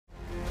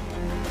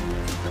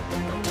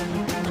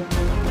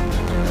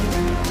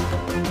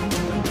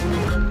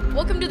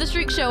Welcome to the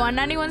Streak Show on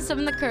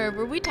 91.7 The Curve,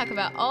 where we talk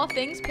about all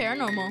things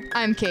paranormal.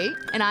 I'm Kate.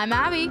 And I'm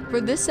Abby. For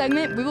this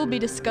segment, we will be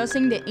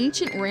discussing the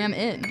ancient Ram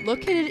Inn,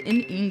 located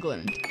in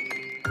England.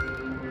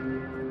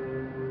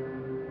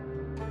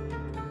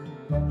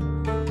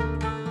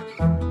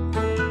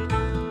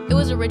 It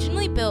was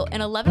originally built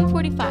in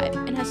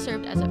 1145 and has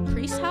served as a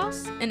priest's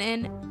house, an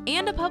inn,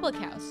 and a public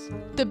house.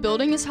 The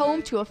building is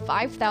home to a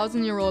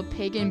 5,000-year-old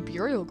pagan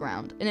burial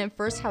ground, and it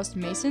first housed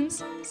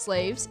masons,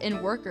 slaves,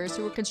 and workers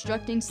who were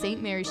constructing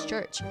St. Mary's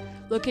Church,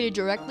 located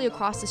directly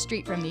across the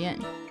street from the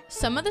inn.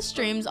 Some of the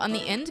streams on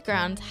the inn's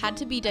grounds had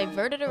to be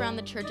diverted around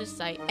the church's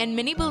site, and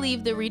many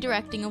believe the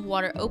redirecting of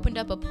water opened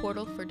up a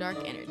portal for dark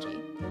energy.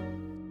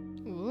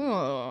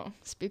 Ooh,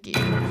 spooky.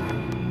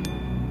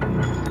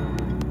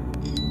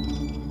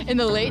 In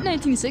the late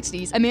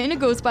 1960s, a man who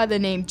goes by the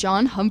name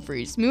John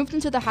Humphreys moved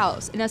into the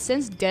house and has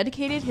since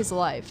dedicated his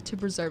life to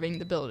preserving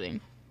the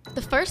building.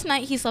 The first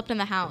night he slept in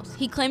the house,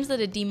 he claims that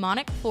a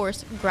demonic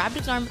force grabbed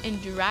his arm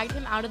and dragged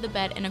him out of the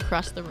bed and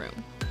across the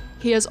room.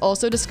 He has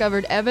also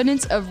discovered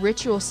evidence of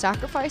ritual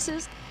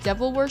sacrifices,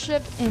 devil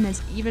worship, and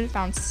has even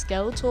found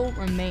skeletal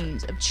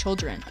remains of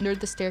children under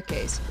the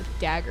staircase with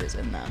daggers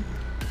in them.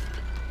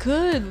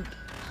 The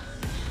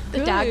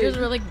daggers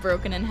were like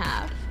broken in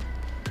half.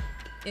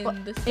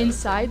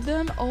 Inside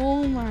them?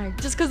 Oh my.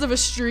 Just because of a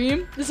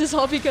stream? This is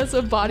all because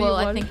of body water?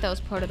 Well, I think that was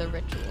part of the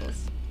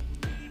rituals.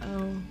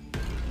 Oh.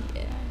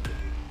 Yeah.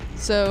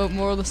 So,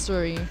 moral of the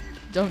story,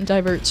 don't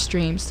divert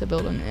streams to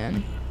build an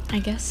inn. I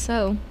guess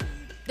so.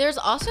 There's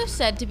also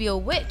said to be a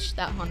witch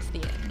that haunts the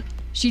inn.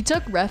 She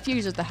took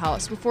refuge at the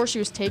house before she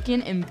was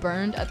taken and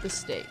burned at the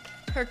stake.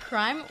 Her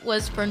crime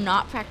was for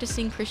not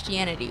practicing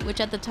Christianity,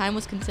 which at the time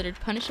was considered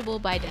punishable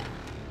by death.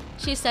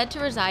 She is said to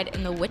reside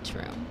in the witch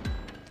room.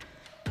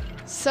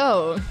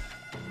 So,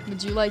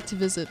 would you like to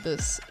visit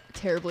this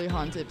terribly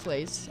haunted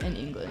place in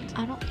England?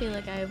 I don't feel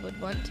like I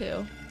would want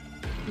to.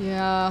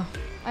 Yeah,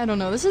 I don't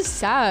know. This is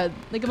sad.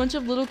 Like a bunch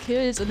of little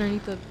kids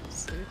underneath the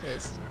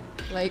staircase.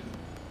 Like,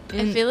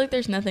 I feel like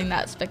there's nothing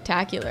that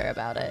spectacular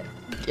about it.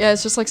 Yeah,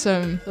 it's just like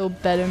some little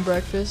bed and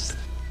breakfast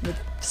with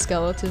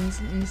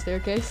skeletons in the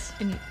staircase.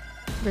 And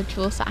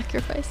ritual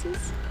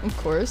sacrifices. Of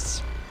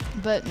course.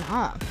 But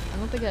nah, I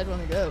don't think I'd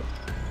want to go.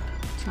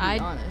 To be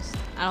honest.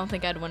 I don't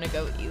think I'd want to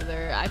go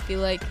either. I feel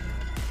like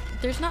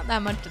there's not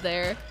that much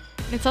there.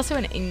 It's also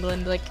in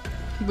England, like...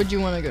 Would you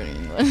want to go to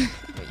England?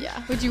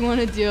 Yeah. Would you want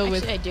to deal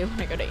with... Actually, I do want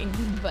to go to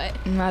England, but...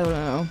 I don't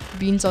know.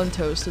 Beans on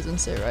toast doesn't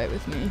sit right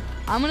with me.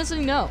 I'm going to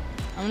say no.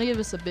 I'm going to give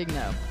this a big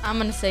no. I'm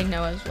going to say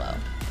no as well.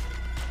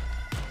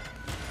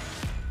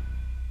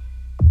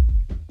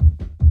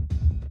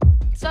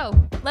 So,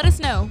 let us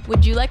know.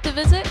 Would you like to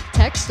visit?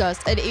 Text us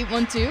at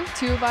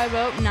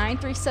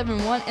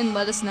 812-250-9371 and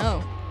let us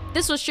know.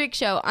 This was Streak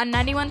Show on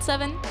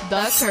 91.7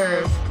 The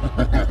Curve.